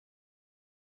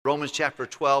Romans chapter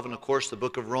 12, and of course the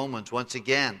book of Romans, once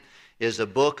again, is a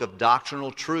book of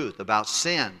doctrinal truth about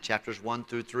sin, chapters 1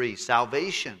 through 3,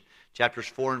 salvation, chapters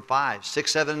 4 and 5,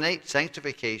 6, 7, and 8,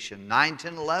 sanctification, 9,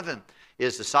 10, 11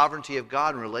 is the sovereignty of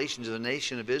God in relation to the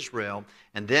nation of Israel,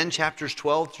 and then chapters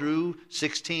 12 through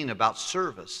 16 about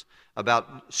service,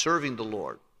 about serving the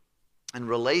Lord, and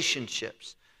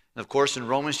relationships. And of course, in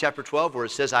Romans chapter 12, where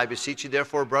it says, I beseech you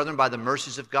therefore, brethren, by the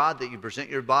mercies of God, that you present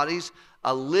your bodies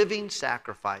a living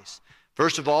sacrifice.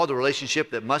 First of all, the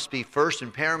relationship that must be first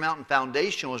and paramount and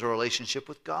foundational is a relationship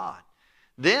with God.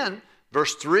 Then,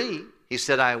 verse 3, he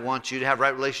said, I want you to have a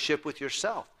right relationship with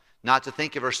yourself. Not to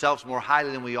think of ourselves more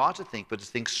highly than we ought to think, but to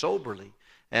think soberly,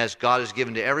 as God has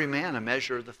given to every man a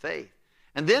measure of the faith.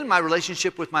 And then my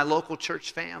relationship with my local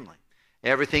church family.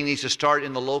 Everything needs to start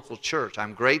in the local church.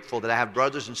 I'm grateful that I have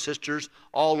brothers and sisters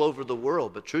all over the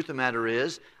world. But truth of the matter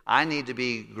is, I need to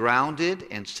be grounded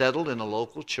and settled in a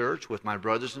local church with my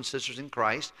brothers and sisters in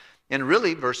Christ. And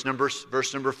really, verse number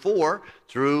 4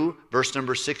 through verse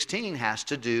number 16 has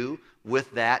to do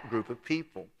with that group of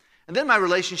people. And then my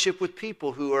relationship with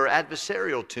people who are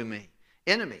adversarial to me,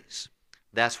 enemies.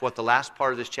 That's what the last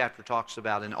part of this chapter talks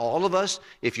about. And all of us,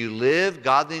 if you live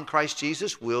godly in Christ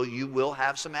Jesus, you will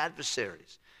have some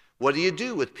adversaries. What do you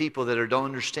do with people that don't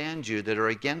understand you, that are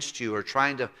against you, or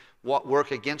trying to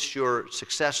work against your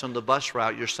success on the bus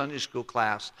route, your Sunday school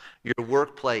class, your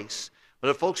workplace?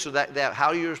 But if folks are that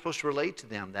how you're supposed to relate to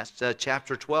them. That's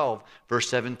chapter 12, verse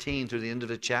 17 through the end of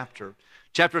the chapter.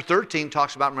 Chapter 13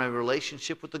 talks about my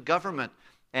relationship with the government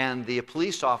and the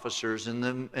police officers and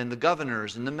the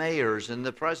governors and the mayors and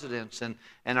the presidents and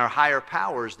our higher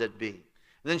powers that be. And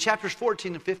then chapters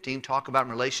 14 and 15 talk about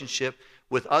relationship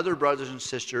with other brothers and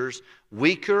sisters,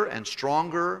 weaker and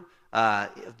stronger,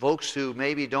 folks who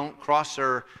maybe don't cross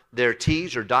their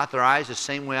T's or dot their I's the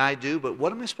same way I do, but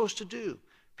what am I supposed to do?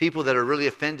 People that are really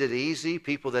offended easy,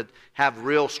 people that have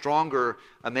real stronger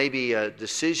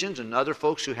decisions, and other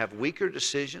folks who have weaker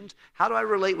decisions. How do I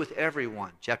relate with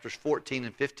everyone? Chapters 14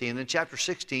 and 15. And then chapter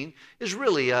 16 is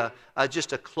really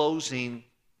just a closing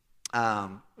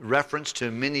reference to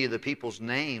many of the people's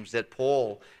names that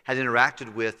Paul had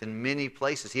interacted with in many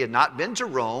places. He had not been to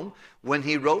Rome when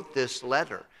he wrote this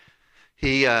letter.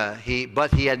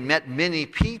 But he had met many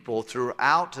people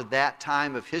throughout that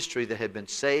time of history that had been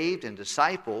saved and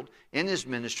discipled in his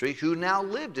ministry who now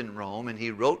lived in Rome, and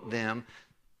he wrote them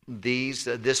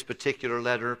this particular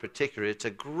letter in particular. It's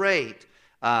a great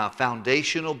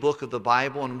foundational book of the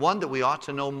Bible, and one that we ought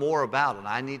to know more about, and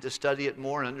I need to study it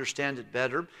more and understand it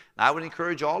better. And I would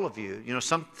encourage all of you. You know,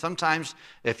 sometimes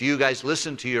if you guys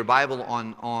listen to your Bible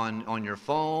on your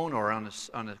phone or on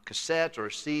a cassette or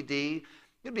a CD,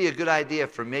 it'd be a good idea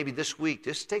for maybe this week,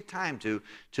 just take time to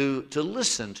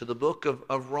listen to the book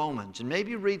of Romans and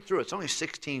maybe read through it. It's only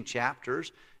 16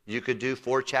 chapters. You could do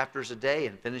 4 chapters a day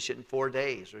and finish it in 4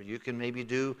 days. Or you can maybe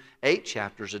do 8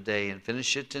 chapters a day and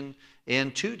finish it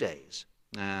in 2 days.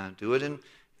 Do it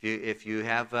if you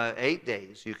have 8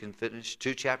 days, you can finish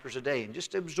 2 chapters a day and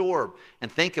just absorb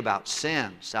and think about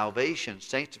sin, salvation,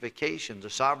 sanctification, the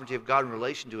sovereignty of God in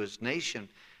relation to his nation,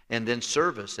 and then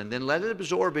service, and then let it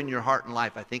absorb in your heart and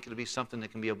life. I think it'll be something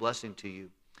that can be a blessing to you.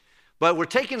 But we're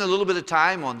taking a little bit of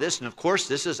time on this, and of course,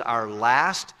 this is our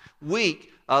last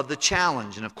week of the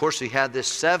challenge. And of course, we had this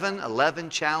 7-11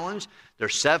 challenge.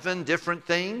 There's 7 different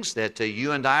things that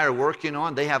you and I are working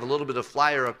on. They have a little bit of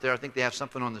flyer up there. I think they have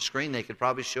something on the screen they could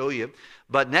probably show you.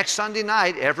 But next Sunday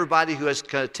night, everybody who has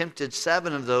attempted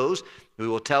 7 of those, we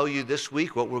will tell you this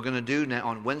week what we're going to do now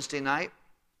on Wednesday night,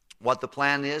 what the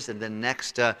plan is, and then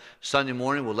next Sunday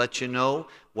morning we'll let you know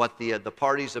what the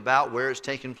party's about, where it's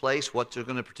taking place, what they're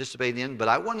going to participate in. But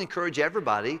I want to encourage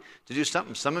everybody to do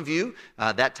something. Some of you,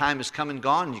 that time has come and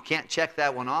gone, and you can't check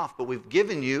that one off, but we've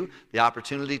given you the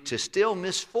opportunity to still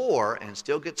miss 4 and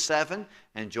still get 7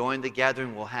 and join the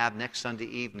gathering we'll have next Sunday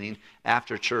evening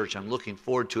after church. I'm looking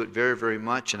forward to it very, very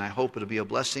much, and I hope it'll be a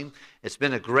blessing. It's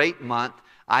been a great month,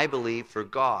 I believe, for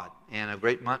God, and a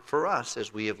great month for us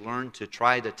as we have learned to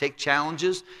try to take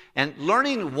challenges. And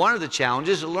learning, one of the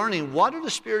challenges is learning what are the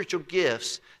spiritual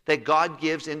gifts that God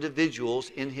gives individuals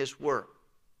in his work.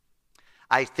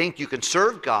 I think you can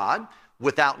serve God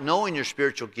without knowing your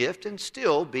spiritual gift and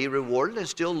still be rewarded and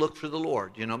still look for the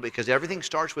Lord, because everything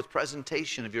starts with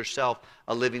presentation of yourself,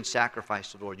 a living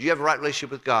sacrifice to the Lord. You have a right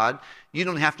relationship with God. You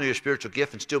don't have to know your spiritual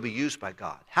gift and still be used by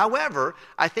God. However,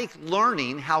 I think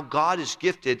learning how God has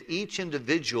gifted each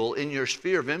individual in your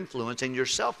sphere of influence, and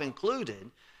yourself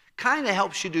included, kind of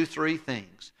helps you do 3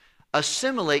 things.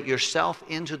 Assimilate yourself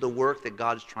into the work that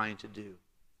God is trying to do.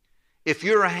 If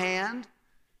you're a hand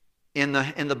in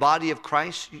the body of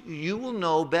Christ, you will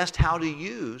know best how to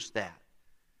use that.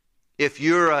 If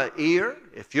you're an ear,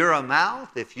 if you're a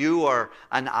mouth, if you are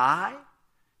an eye,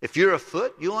 if you're a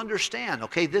foot, you'll understand,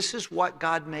 okay, this is what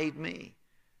God made me.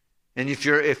 And if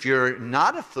you're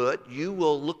not a foot, you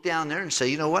will look down there and say,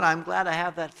 you know what, I'm glad I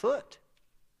have that foot.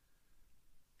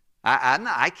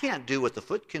 I can't do what the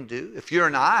foot can do. If you're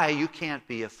an eye, you can't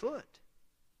be a foot.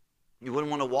 You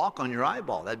wouldn't want to walk on your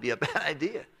eyeball. That'd be a bad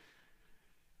idea.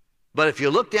 But if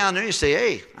you look down there and you say,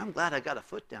 hey, I'm glad I got a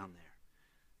foot down there.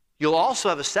 You'll also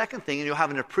have a second thing, and you'll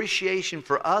have an appreciation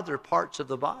for other parts of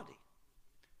the body.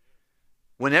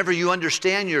 Whenever you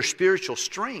understand your spiritual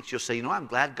strengths, you'll say, you know, I'm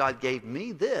glad God gave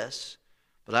me this,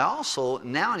 but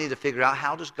now I need to figure out,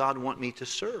 how does God want me to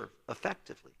serve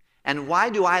effectively? And why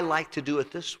do I like to do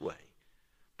it this way?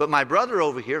 But my brother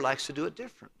over here likes to do it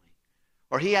differently.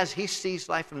 Or he sees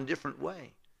life in a different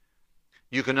way.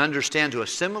 You can understand to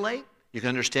assimilate, you can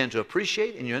understand to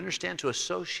appreciate, and you understand to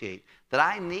associate that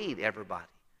I need everybody.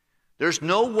 There's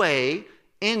no way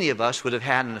any of us would have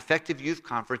had an effective youth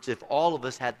conference if all of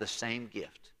us had the same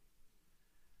gift.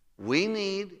 We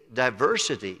need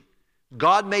diversity.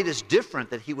 God made us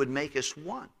different that he would make us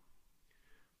one.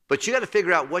 But you got to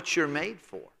figure out what you're made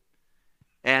for.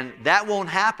 And that won't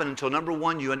happen until, number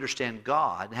one, you understand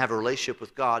God and have a relationship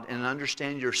with God and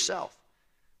understand yourself.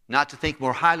 Not to think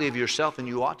more highly of yourself than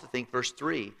you ought to think, verse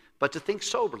 3, but to think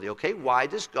soberly, okay? Why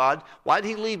did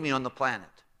he leave me on the planet?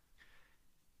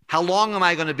 How long am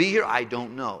I going to be here? I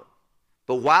don't know.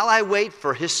 But while I wait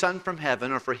for his Son from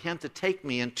heaven, or for him to take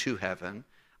me into heaven,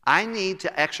 I need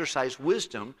to exercise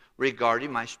wisdom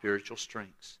regarding my spiritual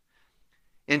strengths.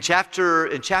 In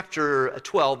chapter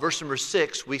 12, verse number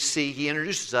 6, we see he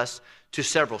introduces us to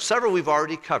several. Several we've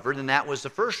already covered, and that was the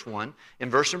first one. In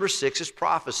verse number 6 is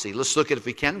prophecy. Let's look at it if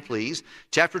we can, please.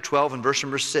 Chapter 12 and verse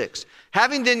number 6.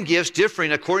 Having then gifts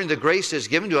differing according to the grace that is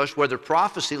given to us, whether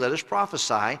prophecy, let us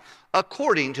prophesy,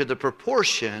 according to the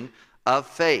proportion of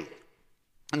faith.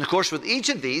 And of course, with each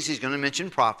of these, he's going to mention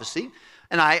prophecy.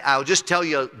 And I'll just tell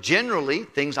you generally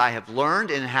things I have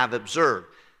learned and have observed.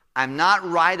 I'm not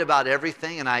right about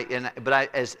everything,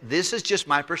 but this is just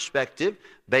my perspective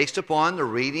based upon the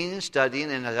reading and studying,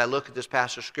 and as I look at this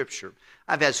passage of Scripture.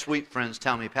 I've had sweet friends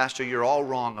tell me, Pastor, you're all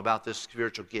wrong about this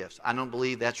spiritual gifts. I don't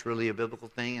believe that's really a biblical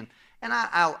thing, and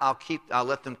I'll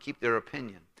let them keep their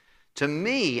opinion. To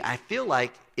me, I feel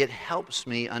like it helps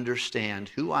me understand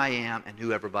who I am and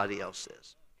who everybody else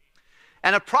is.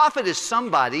 And a prophet is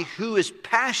somebody who is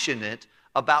passionate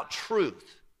about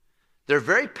truth. They're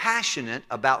very passionate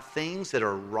about things that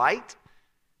are right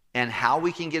and how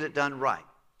we can get it done right.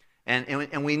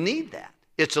 And we need that.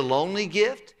 It's a lonely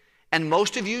gift, and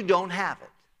most of you don't have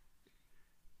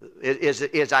it.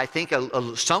 It is I think,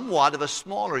 a somewhat of a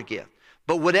smaller gift.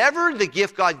 But whatever the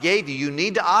gift God gave you, you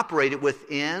need to operate it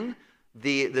within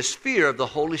the sphere of the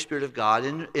Holy Spirit of God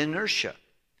in inertia.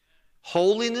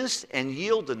 Holiness and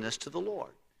yieldedness to the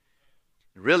Lord.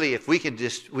 Really, if we can,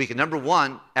 number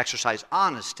one, exercise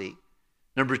honesty.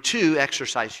 Number two,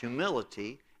 exercise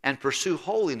humility and pursue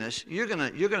holiness. You're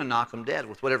gonna knock them dead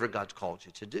with whatever God's called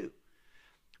you to do.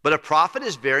 But a prophet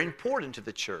is very important to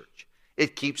the church.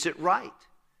 It keeps it right.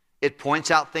 It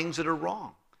points out things that are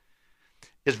wrong.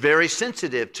 It's very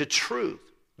sensitive to truth.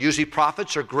 Usually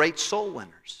prophets are great soul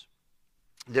winners.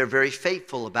 They're very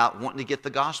faithful about wanting to get the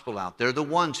gospel out. They're the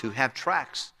ones who have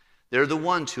tracts. They're the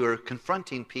ones who are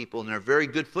confronting people, and they're very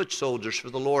good foot soldiers for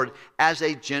the Lord as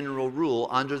a general rule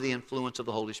under the influence of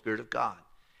the Holy Spirit of God.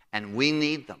 And we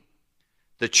need them.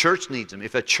 The church needs them.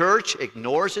 If a church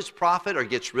ignores its prophet or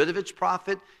gets rid of its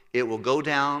prophet, it will go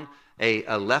down a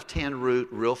left-hand route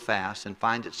real fast and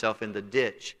find itself in the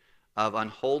ditch of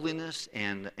unholiness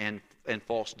and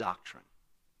false doctrine.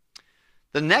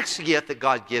 The next gift that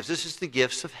God gives us is the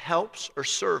gifts of helps or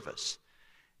service.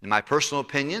 In my personal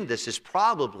opinion, this is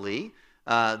probably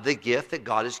the gift that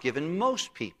God has given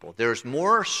most people. There's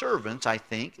more servants, I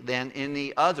think, than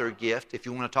any other gift if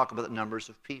you want to talk about the numbers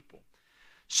of people.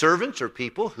 Servants are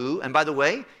people who, and by the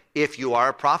way, if you are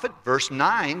a prophet, verse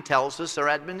 9 tells us their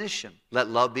admonition. Let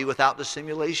love be without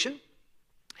dissimulation.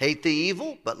 Hate the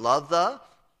evil, but love the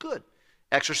good.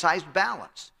 Exercise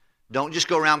balance. Don't just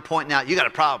go around pointing out, you got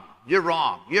a problem. You're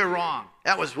wrong. You're wrong.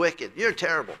 That was wicked. You're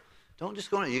terrible. Don't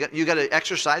just go in. You got to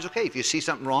exercise. Okay, if you see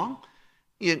something wrong,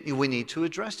 we need to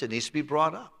address it. It needs to be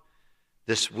brought up.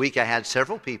 This week I had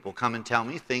several people come and tell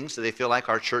me things that they feel like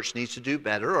our church needs to do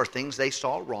better or things they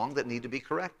saw wrong that need to be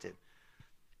corrected.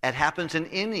 It happens in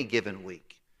any given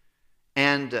week.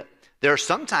 And there are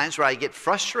some times where I get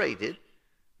frustrated,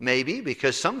 maybe,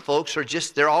 because some folks are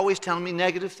they're always telling me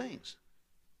negative things.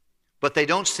 But they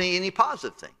don't see any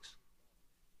positive things.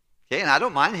 Okay, and I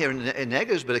don't mind hearing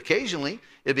negatives, but occasionally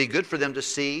it'd be good for them to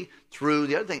see through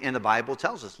the other thing. And the Bible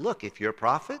tells us, look, if you're a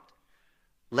prophet,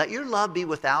 let your love be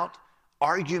without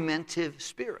argumentative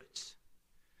spirits.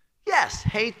 Yes,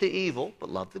 hate the evil, but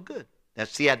love the good.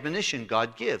 That's the admonition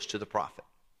God gives to the prophet.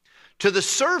 To the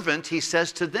servant, he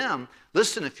says to them,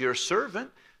 listen, if you're a servant,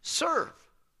 serve.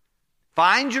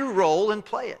 Find your role and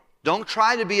play it. Don't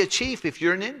try to be a chief if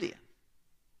you're an Indian.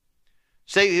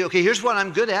 Say, okay, here's what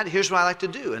I'm good at. Here's what I like to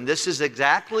do. And this is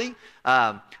exactly,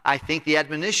 I think, the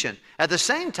admonition. At the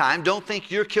same time, don't think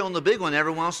you're killing the big one.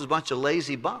 Everyone else is a bunch of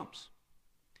lazy bums.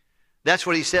 That's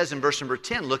what he says in verse number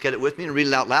 10. Look at it with me and read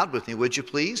it out loud with me, would you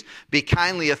please? Be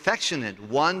kindly affectionate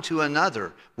one to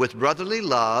another with brotherly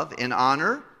love and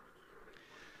honor.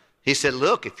 He said,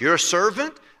 look, if you're a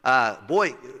servant,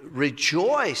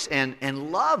 rejoice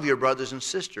and love your brothers and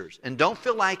sisters. And don't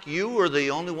feel like you are the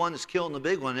only one that's killing the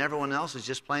big one and everyone else is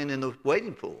just playing in the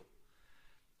wading pool.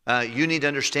 You need to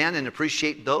understand and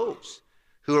appreciate those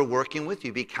who are working with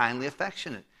you. Be kindly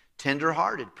affectionate,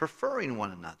 tender-hearted, preferring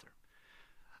one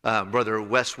another. Brother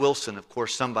Wes Wilson, of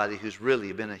course, somebody who's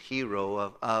really been a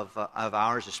hero of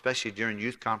ours, especially during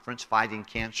youth conference, fighting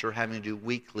cancer, having to do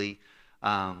weekly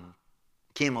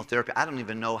chemotherapy. I don't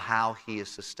even know how he is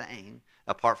sustained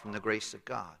apart from the grace of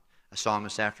God. I saw him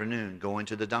this afternoon going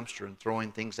to the dumpster and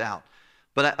throwing things out.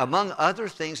 But among other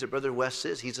things that Brother West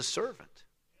is, he's a servant.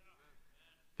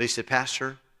 But he said,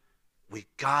 Pastor, we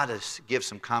got to give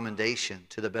some commendation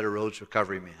to the Better Roads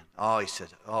Recovery man. Oh, he said,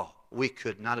 we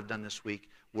could not have done this week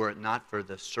were it not for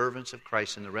the servants of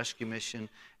Christ in the rescue mission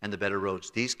and the Better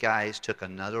Roads. These guys took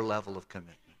another level of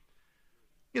commitment.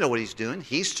 You know what he's doing?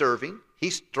 He's serving.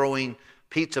 He's throwing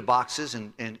pizza boxes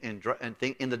and in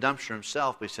the dumpster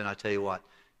himself. But he said, I tell you what,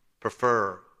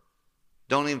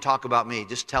 don't even talk about me.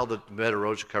 Just tell the Better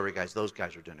Roads Recovery guys, those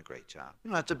guys are doing a great job.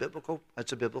 You know, that's a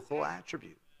biblical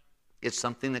attribute. It's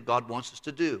something that God wants us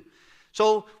to do.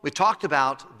 So we talked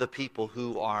about the people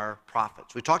who are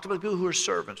prophets. We talked about the people who are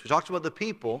servants. We talked about the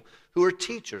people who are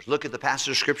teachers. Look at the passage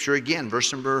of Scripture again,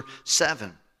 verse number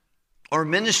 7. Or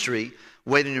ministry,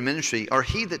 wait in your ministry, or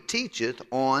he that teacheth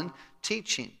on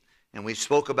teaching. And we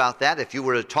spoke about that. If you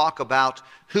were to talk about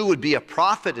who would be a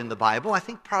prophet in the Bible, I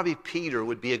think probably Peter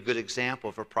would be a good example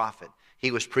of a prophet.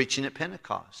 He was preaching at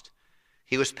Pentecost.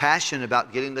 He was passionate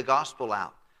about getting the gospel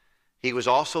out. He was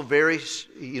also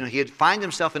he'd find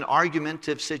himself in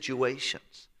argumentative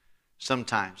situations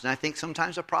sometimes. And I think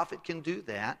sometimes a prophet can do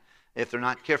that if they're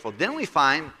not careful. Then we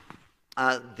find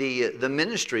the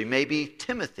ministry, maybe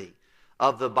Timothy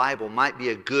of the Bible might be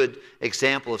a good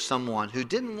example of someone who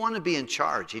didn't want to be in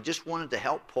charge. He just wanted to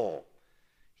help Paul.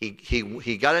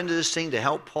 He got into this thing to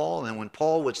help Paul, and when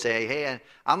Paul would say, hey,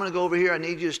 I'm going to go over here, I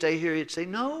need you to stay here, he'd say,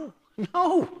 no,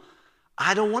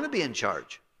 I don't want to be in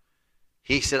charge.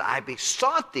 He said, I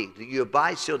besought thee that you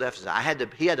abide still at Ephesus.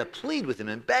 He had to plead with him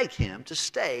and beg him to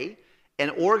stay and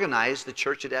organize the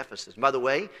church at Ephesus. And by the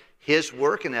way, his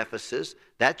work in Ephesus,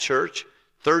 that church,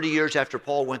 30 years after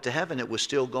Paul went to heaven, it was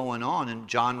still going on, and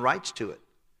John writes to it.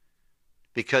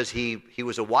 Because he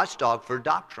was a watchdog for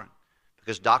doctrine.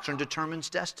 Because doctrine determines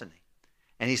destiny.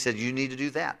 And he said, you need to do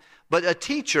that. But a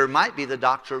teacher might be the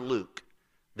Dr. Luke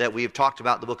that we have talked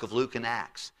about in the book of Luke and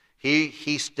Acts.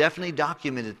 He definitely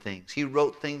documented things. He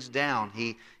wrote things down.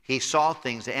 He saw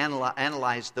things,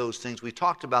 analyzed those things. We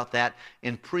talked about that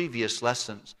in previous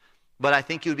lessons. But I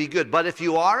think it would be good. But if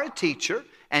you are a teacher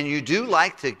and you do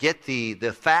like to get the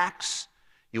facts,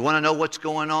 you want to know what's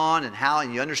going on and how,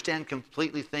 and you understand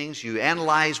completely things, you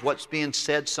analyze what's being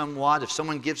said somewhat. If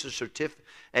someone gives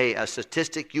a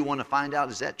statistic, you want to find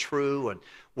out, is that true, and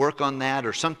work on that,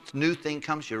 or some new thing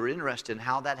comes, you're interested in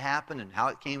how that happened and how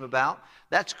it came about,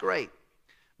 that's great.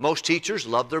 Most teachers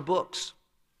love their books.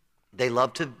 They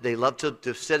love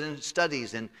to sit in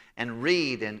studies and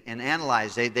read and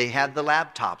analyze. They have the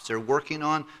laptops. They're working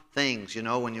on things. You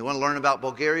know, when you want to learn about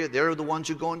Bulgaria, they're the ones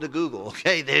who go into Google.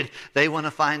 Okay, they want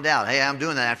to find out. Hey, I'm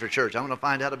doing that after church. I want to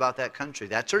find out about that country.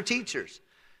 That's our teachers.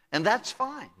 And that's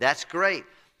fine. That's great.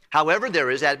 However,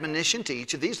 there is admonition to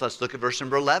each of these. Let's look at verse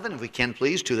number 11, if we can,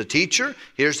 please. To the teacher,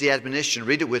 here's the admonition.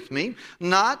 Read it with me.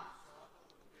 Not,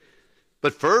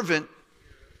 but fervent.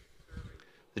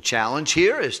 The challenge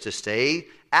here is to stay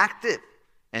active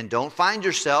and don't find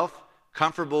yourself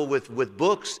comfortable with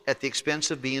books at the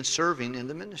expense of serving in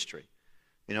the ministry.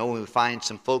 You know, we find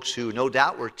some folks who no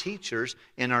doubt were teachers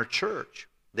in our church.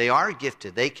 They are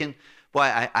gifted. They can.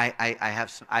 Boy,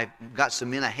 I've got some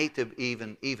men. I hate to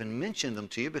even mention them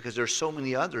to you because there's so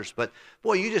many others. But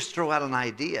boy, you just throw out an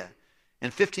idea,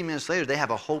 and 15 minutes later they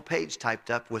have a whole page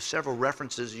typed up with several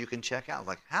references you can check out.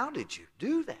 Like, how did you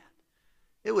do that?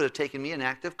 It would have taken me an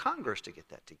act of Congress to get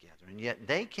that together. And yet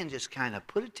they can just kind of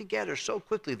put it together so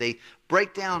quickly. They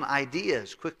break down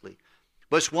ideas quickly.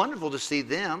 But it's wonderful to see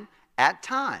them at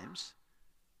times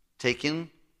taking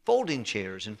folding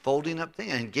chairs and folding up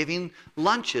things and giving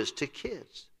lunches to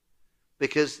kids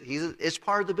because it's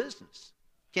part of the business.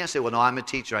 You can't say, well, no, I'm a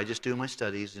teacher. I just do my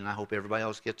studies and I hope everybody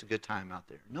else gets a good time out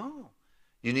there. No.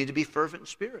 You need to be fervent in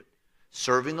spirit,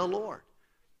 serving the Lord.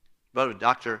 Brother,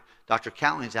 Dr.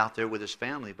 Cowling's out there with his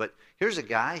family, but here's a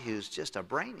guy who's just a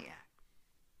brainiac,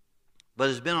 but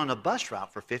has been on a bus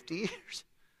route for 50 years.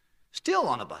 Still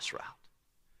on a bus route.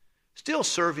 Still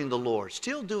serving the Lord.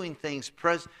 Still doing things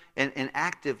and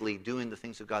actively doing the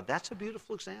things of God. That's a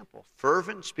beautiful example.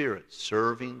 Fervent spirit,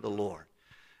 serving the Lord.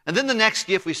 And then the next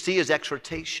gift we see is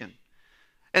exhortation.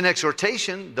 And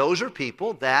exhortation, those are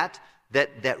people that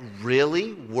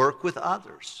really work with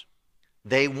others.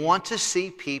 They want to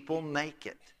see people make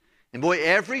it. And boy,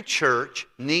 every church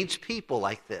needs people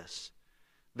like this.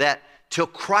 That till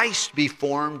Christ be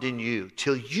formed in you,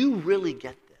 till you really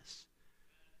get this.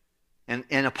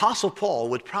 And Apostle Paul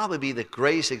would probably be the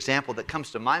greatest example that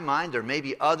comes to my mind. There may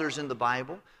be others in the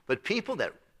Bible, but people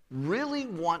that really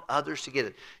want others to get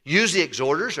it. Usually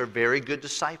exhorters are very good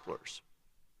disciplers.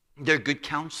 They're good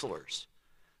counselors.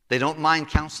 They don't mind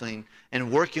counseling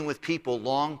and working with people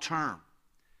long term,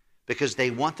 because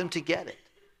they want them to get it.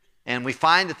 And we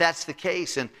find that that's the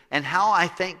case. And how I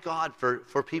thank God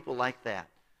for people like that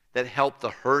help the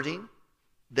hurting,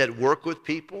 that work with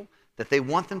people, that they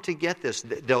want them to get this.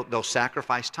 They'll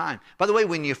sacrifice time. By the way,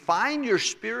 when you find your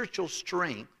spiritual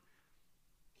strength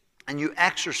and you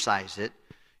exercise it,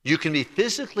 you can be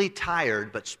physically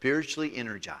tired but spiritually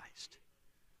energized.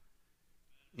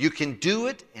 You can do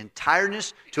it in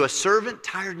tiredness. To a servant,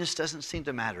 tiredness doesn't seem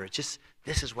to matter. It's just,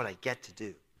 this is what I get to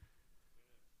do.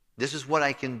 This is what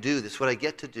I can do. This is what I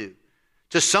get to do.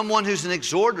 To someone who's an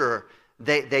exhorter,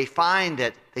 they find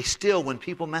that they still, when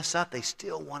people mess up, they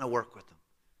still want to work with them.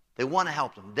 They want to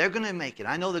help them. They're going to make it.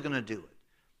 I know they're going to do it.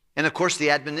 And of course,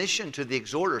 the admonition to the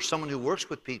exhorter, someone who works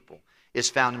with people, is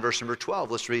found in verse number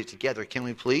 12. Let's read it together. Can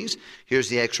we please? Here's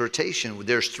the exhortation.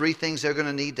 There's three things they're going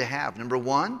to need to have. Number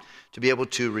one, to be able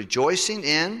to rejoicing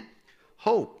in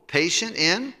hope, patient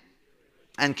in,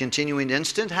 and continuing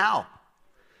instant. How?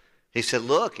 He said,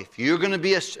 look, if you're going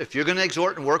to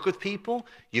exhort and work with people,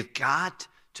 you've got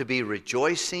to be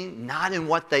rejoicing, not in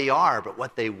what they are, but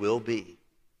what they will be.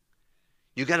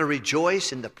 You've got to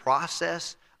rejoice in the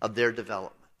process of their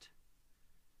development.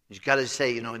 You've got to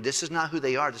say, this is not who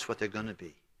they are, this is what they're going to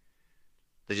be.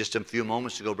 Just a few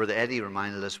moments ago, Brother Eddie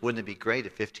reminded us, wouldn't it be great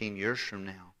if 15 years from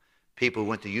now, people who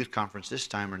went to youth conference this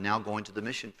time are now going to the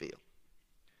mission field,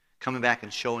 coming back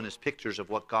and showing us pictures of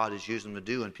what God has used them to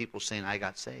do, and people saying, I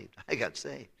got saved. I got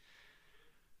saved.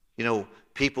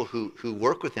 People who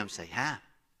work with them say,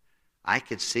 I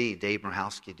could see Dave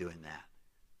Murhowski doing that.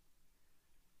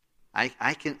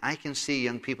 I can see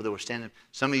young people that were standing.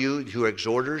 Some of you who are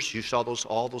exhorters, you saw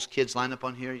all those kids line up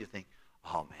on here. You think,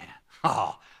 oh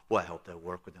man, boy, I hope they'll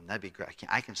work with them. That'd be great.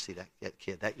 I can see that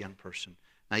kid, that young person.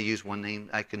 And I use one name.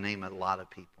 I can name a lot of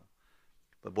people.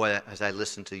 But boy, as I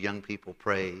listen to young people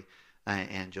pray,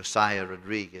 and Josiah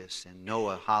Rodriguez and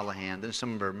Noah Hollahan, then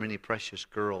some of our many precious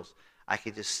girls, I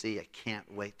could just see. I can't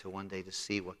wait till one day to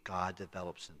see what God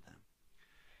develops in them.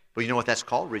 But you know what that's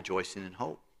called? Rejoicing in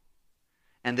hope.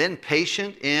 And then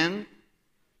patient in,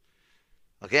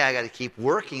 I got to keep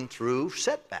working through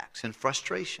setbacks and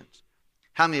frustrations.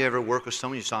 How many of you ever worked with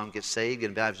someone, you saw them get saved?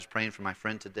 And I was praying for my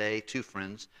friend today, two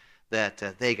friends, that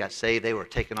they got saved. They were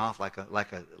taken off like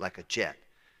a jet.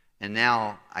 And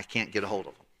now I can't get a hold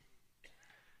of them.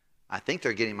 I think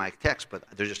they're getting my text, but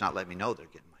they're just not letting me know they're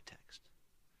getting my text.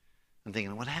 I'm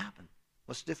thinking, what happened?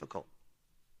 What's difficult?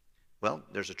 Well,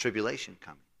 there's a tribulation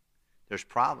coming. There's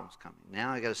problems coming.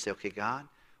 Now I got to say, okay, God,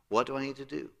 what do I need to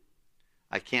do?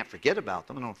 I can't forget about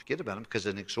them. I don't forget about them because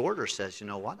an exhorter says, you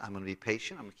know what? I'm going to be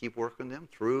patient. I'm going to keep working them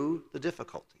through the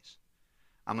difficulties.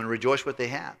 I'm going to rejoice what they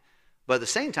have. But at the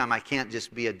same time, I can't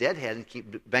just be a deadhead and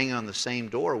keep banging on the same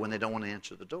door when they don't want to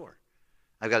answer the door.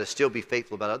 I've got to still be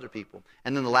faithful about other people.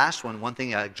 And then the last one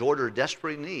thing an exhorter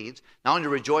desperately needs, not only to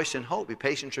rejoice in hope, be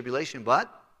patient in tribulation,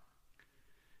 but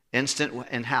instant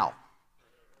and how?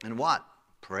 And what?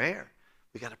 Prayer.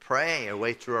 We got to pray our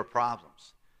way through our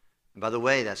problems. And by the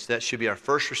way, that should be our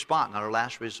first response, not our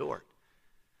last resort.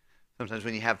 Sometimes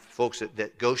when you have folks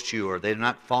that ghost you, or they're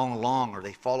not following along, or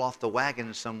they fall off the wagon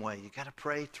in some way, you got to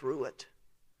pray through it.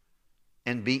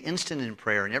 And be instant in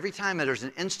prayer. And every time that there's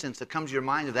an instance that comes to your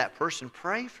mind of that person,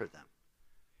 pray for them.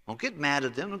 Don't get mad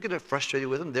at them. Don't get frustrated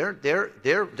with them.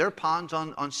 They're pawns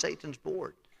on Satan's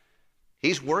board.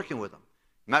 He's working with them.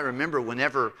 You might remember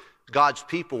whenever God's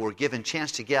people were given a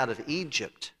chance to get out of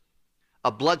Egypt,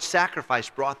 a blood sacrifice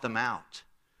brought them out.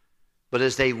 But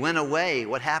as they went away,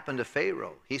 what happened to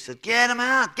Pharaoh? He said, get them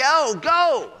out, go,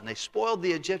 go. And they spoiled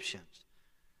the Egyptians.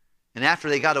 And after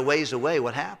they got a ways away,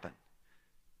 what happened?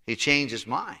 He changed his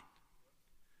mind.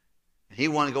 And he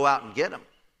wanted to go out and get them,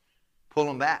 pull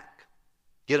them back,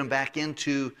 get them back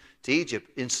into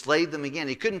Egypt, enslave them again.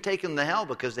 He couldn't take them to hell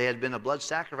because they had been a blood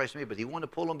sacrifice to me, but he wanted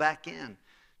to pull them back in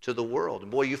to the world.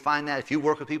 And boy, you find that, if you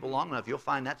work with people long enough, you'll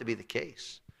find that to be the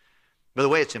case. By the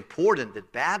way, it's important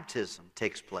that baptism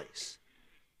takes place.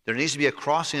 There needs to be a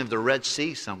crossing of the Red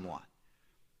Sea somewhat.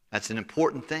 That's an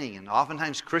important thing. And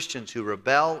oftentimes Christians who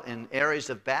rebel in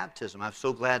areas of baptism, I'm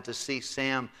so glad to see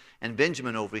Sam and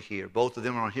Benjamin over here. Both of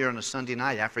them are here on a Sunday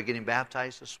night after getting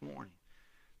baptized this morning.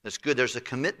 That's good. There's a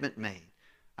commitment made.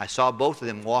 I saw both of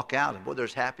them walk out, and boy, they're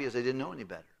as happy as they didn't know any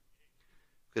better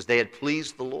because they had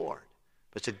pleased the Lord.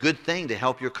 But it's a good thing to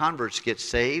help your converts get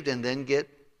saved and then get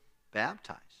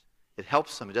baptized. It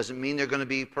helps them. It doesn't mean they're going to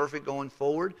be perfect going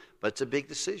forward, but it's a big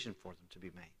decision for them to be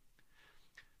made.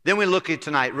 Then we look at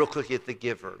tonight real quickly at the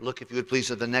giver. Look, if you would please,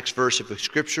 at the next verse of the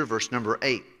Scripture, verse number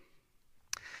 8.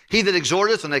 He that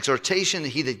exhorteth an exhortation,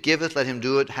 he that giveth, let him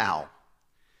do it how?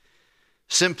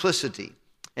 Simplicity.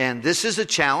 And this is a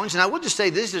challenge. And I will just say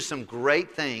these are some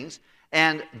great things.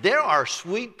 And there are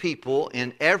sweet people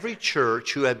in every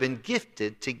church who have been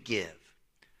gifted to give.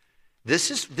 This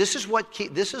is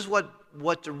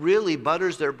what really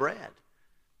butters their bread.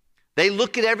 They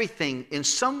look at everything in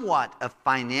somewhat of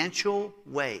financial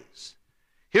ways.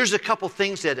 Here's a couple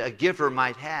things that a giver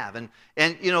might have.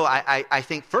 And you know, I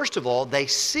think, first of all, they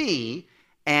see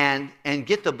and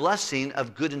get the blessing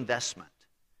of good investment.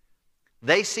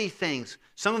 They see things.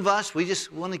 Some of us, we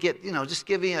just want to get, just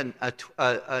giving and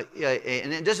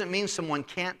it doesn't mean someone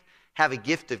can't have a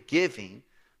gift of giving,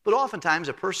 but oftentimes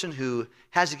a person who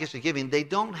has a gift of giving, they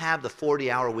don't have the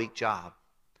 40-hour-a-week job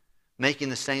making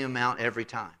the same amount every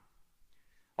time.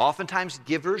 Oftentimes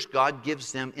givers, God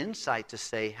gives them insight to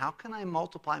say, how can I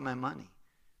multiply my money?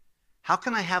 How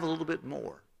can I have a little bit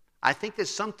more? I think that's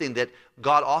something that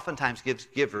God oftentimes gives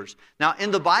givers. Now,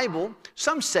 in the Bible,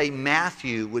 some say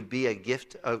Matthew would be a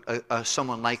gift,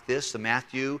 someone like this, the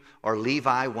Matthew or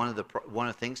Levi, one of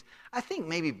the things. I think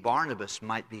maybe Barnabas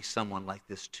might be someone like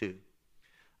this too.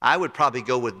 I would probably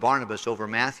go with Barnabas over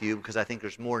Matthew because I think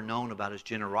there's more known about his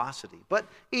generosity. But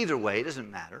either way, it doesn't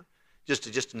matter.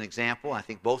 Just an example, I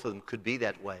think both of them could be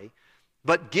that way.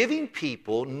 But giving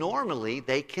people, normally,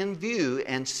 they can view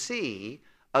and see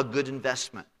a good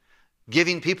investment.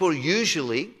 Giving people,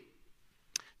 usually,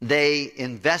 they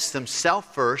invest themselves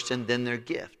first and then their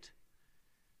gift.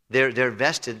 They're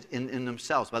vested in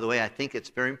themselves. By the way, I think it's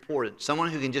very important. Someone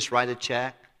who can just write a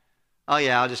check, oh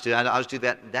yeah, I'll just do that. I'll just do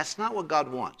that. That's not what God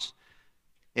wants.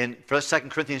 In 2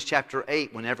 Corinthians chapter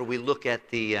 8, whenever we look at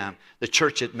the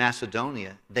church at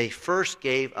Macedonia, they first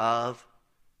gave of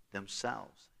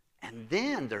themselves and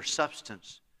then their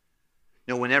substance.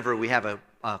 Whenever we have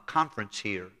a conference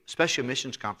here, especially a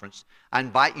missions conference, I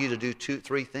invite you to do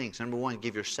 3 things. Number 1,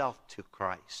 give yourself to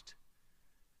Christ.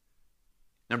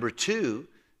 Number 2,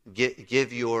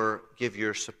 give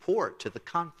your support to the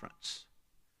conference.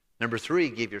 Number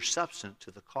 3, give your substance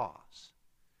to the cause.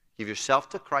 Give yourself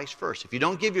to Christ first. If you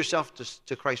don't give yourself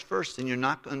to Christ first, then you're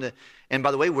not going to... And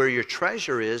by the way, where your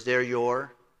treasure is, there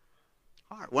your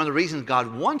heart. One of the reasons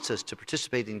God wants us to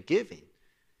participate in giving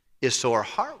is so our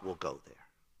heart will go there.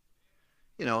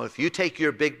 If you take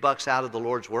your big bucks out of the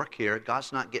Lord's work here,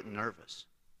 God's not getting nervous.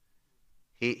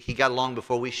 He got along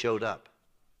before we showed up.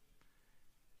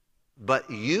 But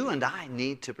you and I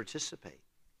need to participate.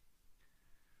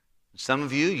 Some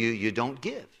of you don't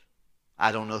give.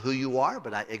 I don't know who you are,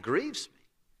 but it grieves me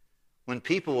when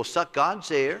people will suck God's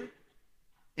air,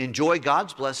 enjoy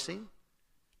God's blessing,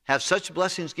 have such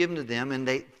blessings given to them, and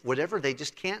they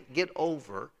just can't get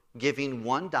over giving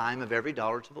 1 dime of every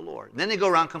dollar to the Lord. And then they go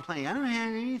around complaining, I don't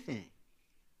have anything.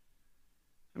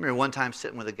 I remember one time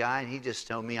sitting with a guy, and he just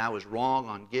told me I was wrong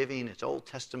on giving. It's Old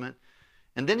Testament.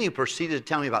 And then he proceeded to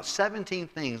tell me about 17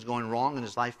 things going wrong in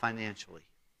his life financially.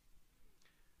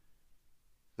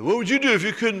 What would you do if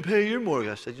you couldn't pay your mortgage?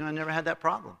 I said, I never had that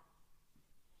problem.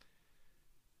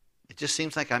 It just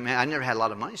seems like I never had a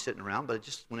lot of money sitting around, but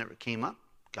whenever it came up,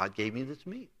 God gave me this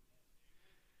meat.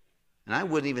 And I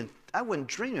wouldn't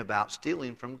dream about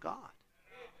stealing from God.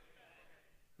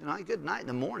 Good night in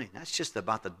the morning. That's just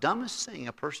about the dumbest thing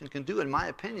a person can do, in my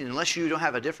opinion, unless you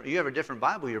have a different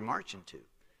Bible you're marching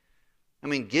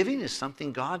to. Giving is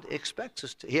something God expects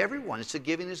us to. Everyone,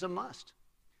 giving is a must.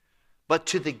 But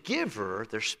to the giver,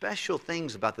 there's special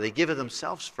things about that. They give of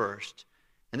themselves first,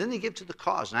 And then they give to the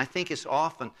cause. And I think it's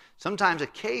often, sometimes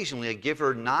occasionally, a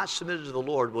giver not submitted to the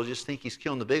Lord will just think he's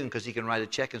killing the big one because he can write a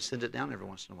check and send it down every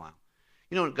once in a while.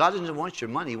 You know, God doesn't want your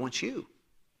money, he wants you.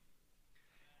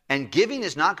 And giving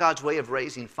is not God's way of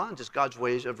raising funds, it's God's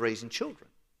way of raising children.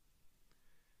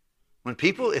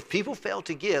 If people fail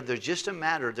to give, they're just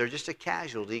a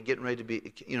casualty getting ready to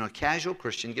be, a casual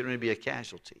Christian getting ready to be a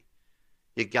casualty.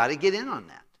 You got to get in on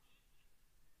that.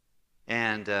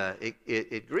 And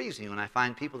it grieves me when I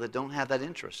find people that don't have that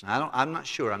interest. And I'm not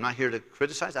sure. I'm not here to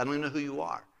criticize. I don't even know who you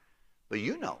are. But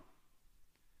you know.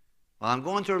 Well, I'm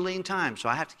going through a lean time, so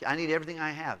I need everything I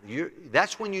have.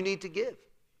 That's when you need to give.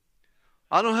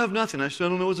 I don't have nothing. I still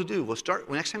don't know what to do. Well,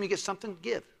 next time you get something,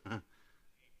 give.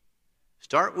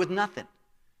 Start with nothing.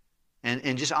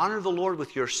 And just honor the Lord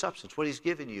with your substance, what he's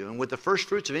given you, and with the first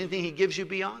fruits of anything he gives you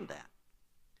beyond that.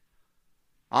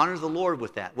 Honor the Lord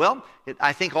with that. Well,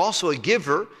 I think also a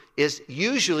giver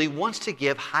usually wants to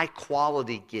give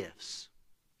high-quality gifts.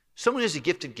 Someone who's a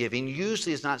gift of giving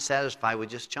usually is not satisfied with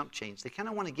just chump change. They kind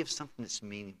of want to give something that's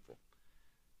meaningful.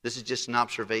 This is just an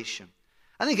observation.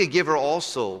 I think a giver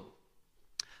also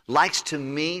likes to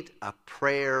meet a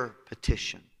prayer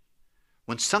petition.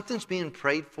 When something's being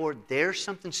prayed for, there's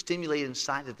something stimulated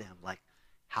inside of them, like,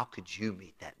 how could you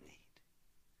meet that need?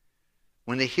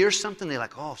 When they hear something, they're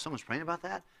like, oh, if someone's praying about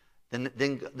that, then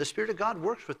the Spirit of God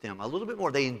works with them a little bit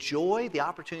more. They enjoy the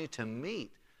opportunity to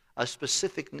meet a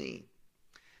specific need.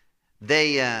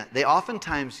 They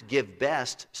oftentimes give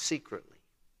best secretly.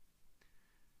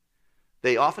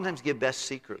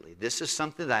 This is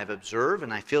something that I've observed,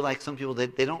 and I feel like some people, they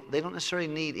don't necessarily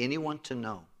need anyone to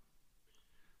know.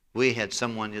 We had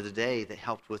someone the other day that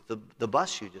helped with the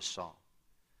bus you just saw.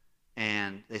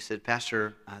 And they said,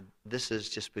 Pastor, this is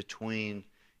just between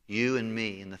you and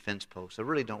me and the fence post. I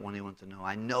really don't want anyone to know.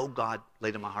 I know God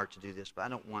laid on my heart to do this, but I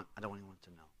don't want anyone to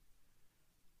know.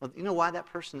 Well, you know why that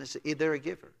person is? They're a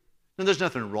giver. And there's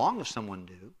nothing wrong if someone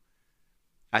do.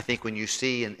 I think when you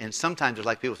see, and sometimes it's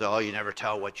like people say, oh, you never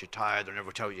tell what you tithe or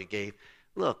never tell what you gave.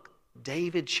 Look,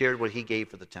 David shared what he gave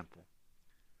for the temple.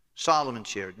 Solomon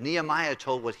shared. Nehemiah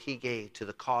told what he gave to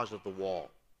the cause of the wall.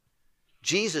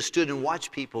 Jesus stood and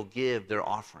watched people give their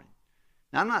offering.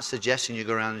 Now, I'm not suggesting you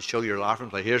go around and show your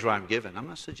offering, like, here's what I'm giving. I'm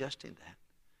not suggesting that.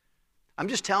 I'm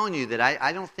just telling you that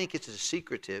I don't think it's as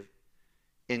secretive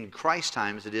in Christ's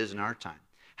time as it is in our time.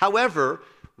 However,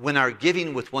 when our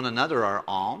giving with one another are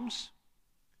alms,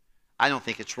 I don't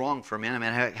think it's wrong for a man. I mean,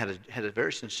 I had a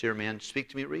very sincere man speak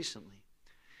to me recently.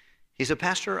 He said,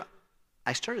 Pastor,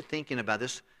 I started thinking about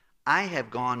this. I have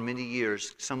gone many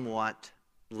years somewhat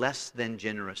less than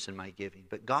generous in my giving,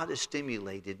 but God has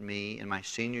stimulated me in my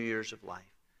senior years of life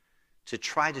to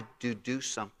try to do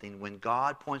something when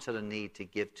God points out a need to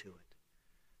give to it.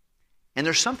 And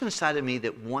there's something inside of me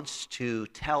that wants to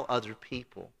tell other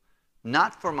people,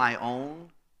 not for my own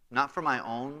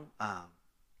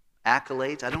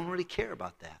accolades. I don't really care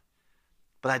about that.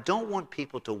 But I don't want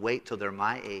people to wait till they're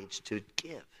my age to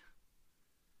give.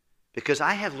 Because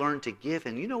I have learned to give,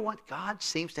 and you know what? God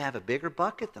seems to have a bigger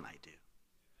bucket than I do.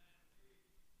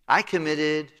 I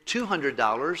committed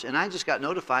 $200, and I just got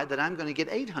notified that I'm going to get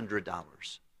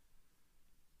 $800.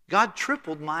 God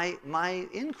tripled my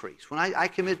increase. When I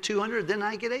commit $200, then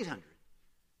I get $800.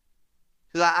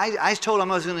 Because I told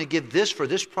him I was going to give this for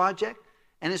this project,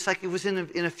 and it's like it was in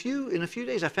a few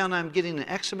days I found I'm getting an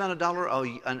X amount of dollar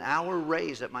an hour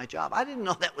raise at my job. I didn't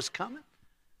know that was coming.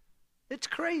 It's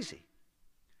crazy.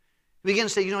 I begin to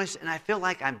say, and I feel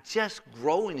like I'm just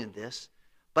growing in this,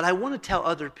 but I want to tell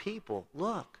other people,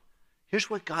 look, here's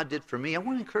what God did for me. I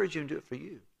want to encourage you to do it for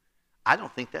you. I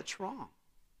don't think that's wrong.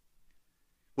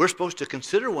 We're supposed to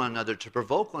consider one another, to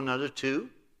provoke one another to.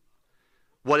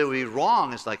 What it would be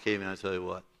wrong is like, hey, man, I tell you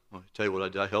what I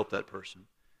did. I helped that person.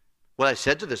 What I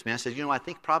said to this man, I said, I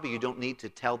think probably you don't need to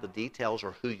tell the details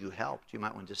or who you helped. You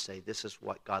might want to just say, this is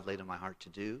what God laid on my heart to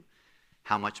do.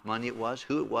 How much money it was,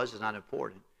 who it was is not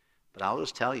important. But I'll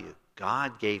just tell you,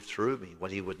 God gave through me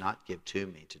what he would not give to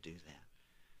me to do that.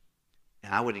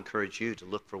 And I would encourage you to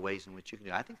look for ways in which you can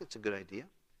do it. I think it's a good idea.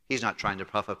 He's not trying to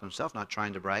puff up himself, not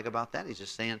trying to brag about that. He's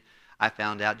just saying, I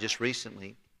found out just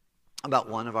recently about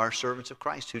one of our servants of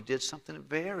Christ who did something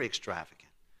very extravagant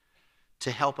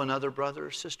to help another brother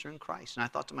or sister in Christ. And I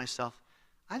thought to myself,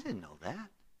 I didn't know that.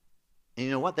 And you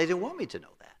know what? They didn't want me to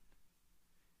know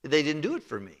that. They didn't do it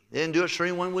for me. They didn't do it so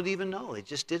anyone would even know. They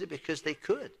just did it because they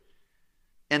could.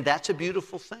 And that's a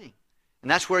beautiful thing. And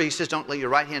that's where he says, don't let your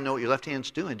right hand know what your left hand's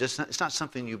doing. It's not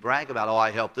something you brag about, oh, I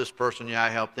helped this person, yeah, I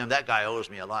helped them. That guy owes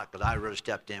me a lot because I really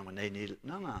stepped in when they needed it.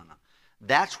 No.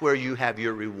 That's where you have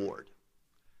your reward.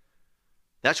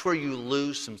 That's where you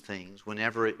lose some things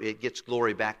whenever it gets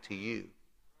glory back to you.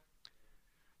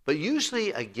 But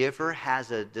usually a giver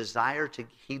has a desire to,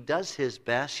 he does his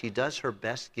best, she does her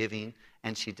best giving,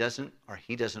 and he doesn't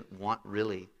want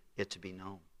really it to be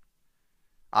known.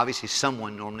 Obviously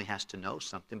someone normally has to know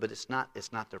something, but it's not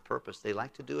their purpose. They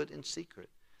like to do it in secret.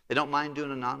 They don't mind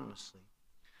doing it anonymously.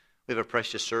 We have a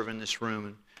precious servant in this room,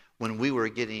 and when we were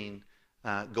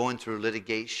going through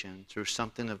litigation, through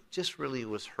something that just really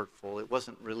was hurtful, it was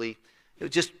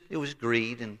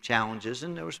greed and challenges,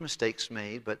 and there was mistakes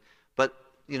made, but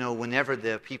whenever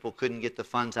the people couldn't get the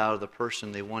funds out of the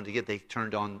person they wanted to get, they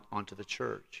turned onto the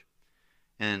church.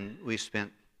 And we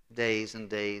spent days and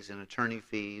days in attorney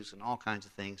fees and all kinds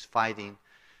of things fighting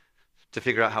to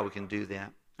figure out how we can do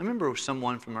that. I remember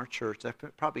someone from our church, they're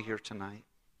probably here tonight,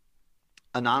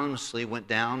 anonymously went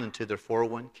down into their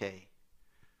 401k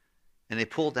and they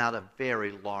pulled out a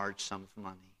very large sum of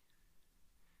money.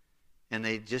 And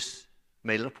they just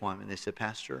made an appointment. They said,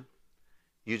 Pastor,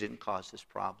 you didn't cause this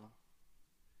problem.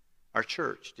 Our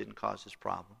church didn't cause this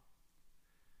problem.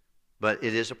 But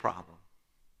it is a problem.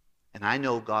 And I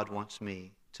know God wants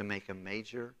me to make a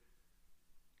major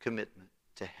commitment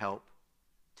to help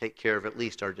take care of at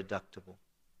least our deductible,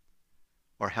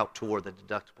 or help toward the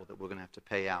deductible that we're going to have to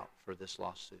pay out for this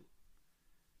lawsuit.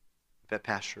 But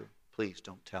Pastor, please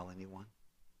don't tell anyone.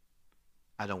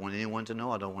 I don't want anyone to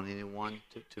know. I don't want anyone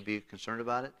to be concerned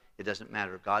about it. It doesn't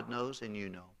matter. God knows and you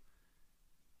know.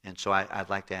 And so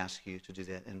I'd like to ask you to do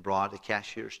that. And brought a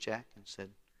cashier's check and said,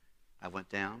 I went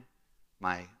down.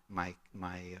 My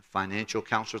financial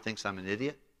counselor thinks I'm an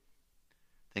idiot,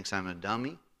 thinks I'm a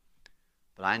dummy,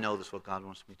 but I know this is what God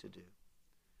wants me to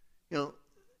do.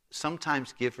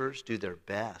 Sometimes givers do their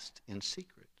best in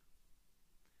secret.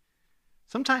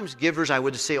 Sometimes givers, I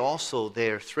would say also,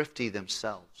 they're thrifty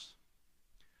themselves.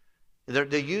 They're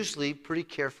usually pretty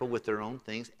careful with their own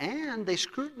things, and they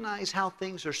scrutinize how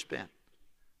things are spent.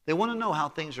 They want to know how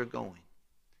things are going.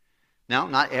 Now,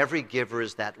 not every giver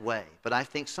is that way, but I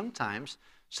think sometimes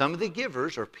some of the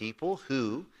givers are people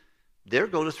who, they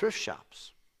go to thrift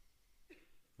shops.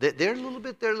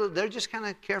 They're just kind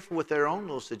of careful with their own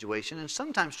little situation, and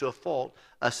sometimes to a fault.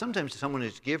 Sometimes someone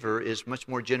who's giver is much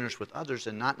more generous with others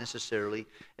and not necessarily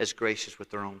as gracious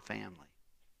with their own family.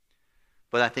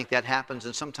 But I think that happens,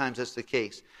 and sometimes that's the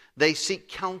case. They seek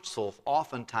counsel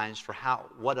oftentimes for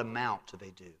what amount do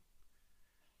they do.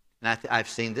 And I've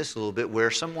seen this a little bit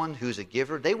where someone who's a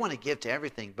giver, they want to give to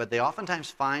everything, but they oftentimes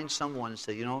find someone and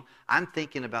say, I'm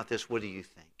thinking about this, what do you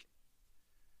think?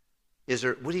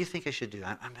 What do you think I should do?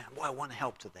 I want to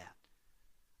help to that.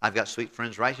 I've got sweet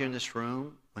friends right here in this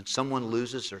room. When someone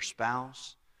loses their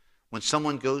spouse, when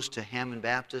someone goes to Hammond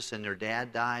Baptist and their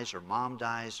dad dies or mom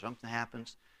dies, or something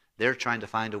happens, they're trying to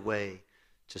find a way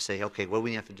to say, okay, what do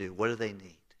we have to do? What do they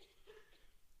need?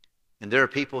 And there are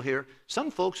people here, some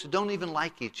folks who don't even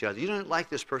like each other. You don't like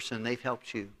this person and they've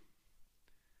helped you.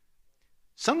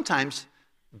 Sometimes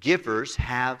givers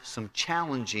have some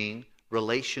challenging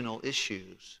relational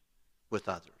issues with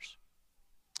others.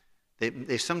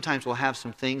 They sometimes will have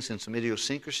some things and some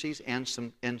idiosyncrasies and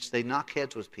they knock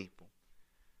heads with people.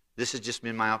 This has just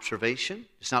been my observation.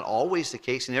 It's not always the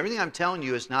case, and everything I'm telling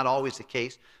you is not always the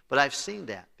case, but I've seen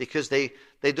that because they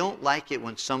don't like it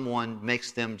when someone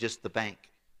makes them just the bank.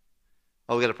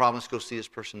 Oh, we got a problem, let's go see this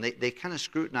person. They kind of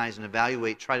scrutinize and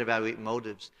try to evaluate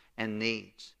motives and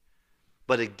needs.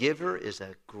 But a giver is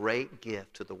a great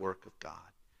gift to the work of God.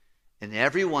 And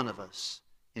every one of us,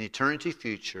 in eternity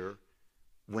future,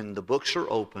 when the books are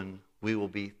open, we will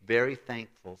be very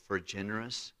thankful for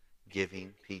generous,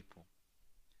 giving people.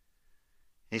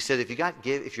 And he said,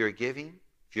 if you're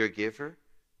a giver,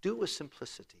 do it with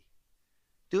simplicity.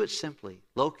 Do it simply,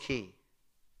 low key.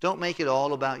 Don't make it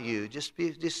all about you. Just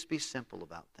be simple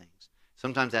about things.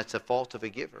 Sometimes that's a fault of a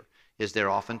giver. Is there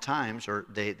oftentimes, or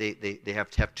they have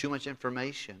to have too much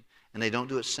information, and they don't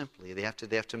do it simply. They have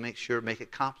to make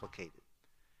it complicated.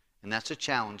 And that's a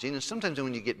challenging. And sometimes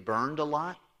when you get burned a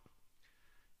lot,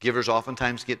 givers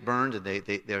oftentimes get burned, and they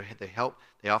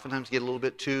oftentimes get a little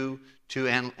bit too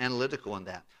analytical in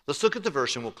that. Let's look at the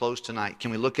verse and we'll close tonight.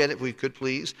 Can we look at it if we could,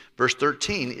 please? Verse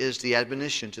 13 is the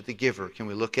admonition to the giver. Can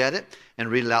we look at it and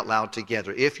read it out loud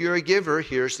together? If you're a giver,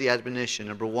 here's the admonition.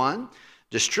 Number 1,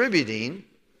 distributing,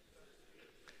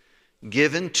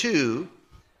 given to.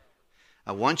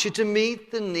 I want you to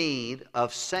meet the need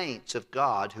of saints of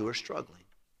God who are struggling.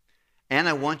 And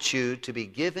I want you to be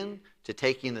given to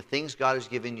taking the things God has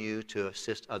given you to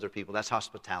assist other people. That's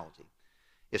hospitality.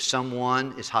 If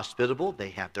someone is hospitable,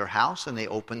 they have their house and they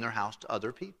open their house to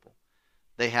other people.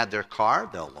 They have their car,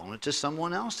 they'll loan it to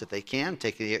someone else if they can.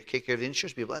 Take care of the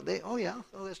insurance people.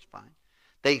 That's fine.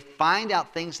 They find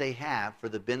out things they have for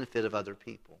the benefit of other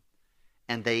people.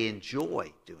 And they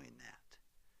enjoy doing that.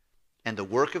 And the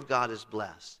work of God is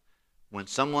blessed when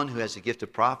someone who has the gift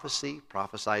of prophecy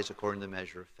prophesies according to the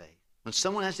measure of faith. When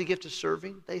someone has the gift of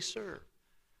serving, they serve.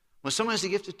 When someone has the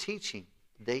gift of teaching,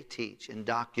 they teach and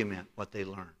document what they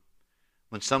learn.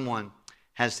 When someone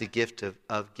has the gift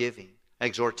of giving,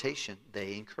 exhortation,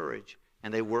 they encourage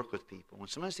and they work with people. When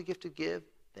someone has the gift to give,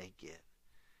 they give.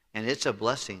 And it's a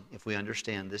blessing if we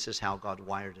understand this is how God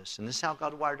wired us. And this is how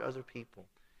God wired other people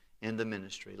in the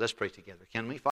ministry. Let's pray together. Can we?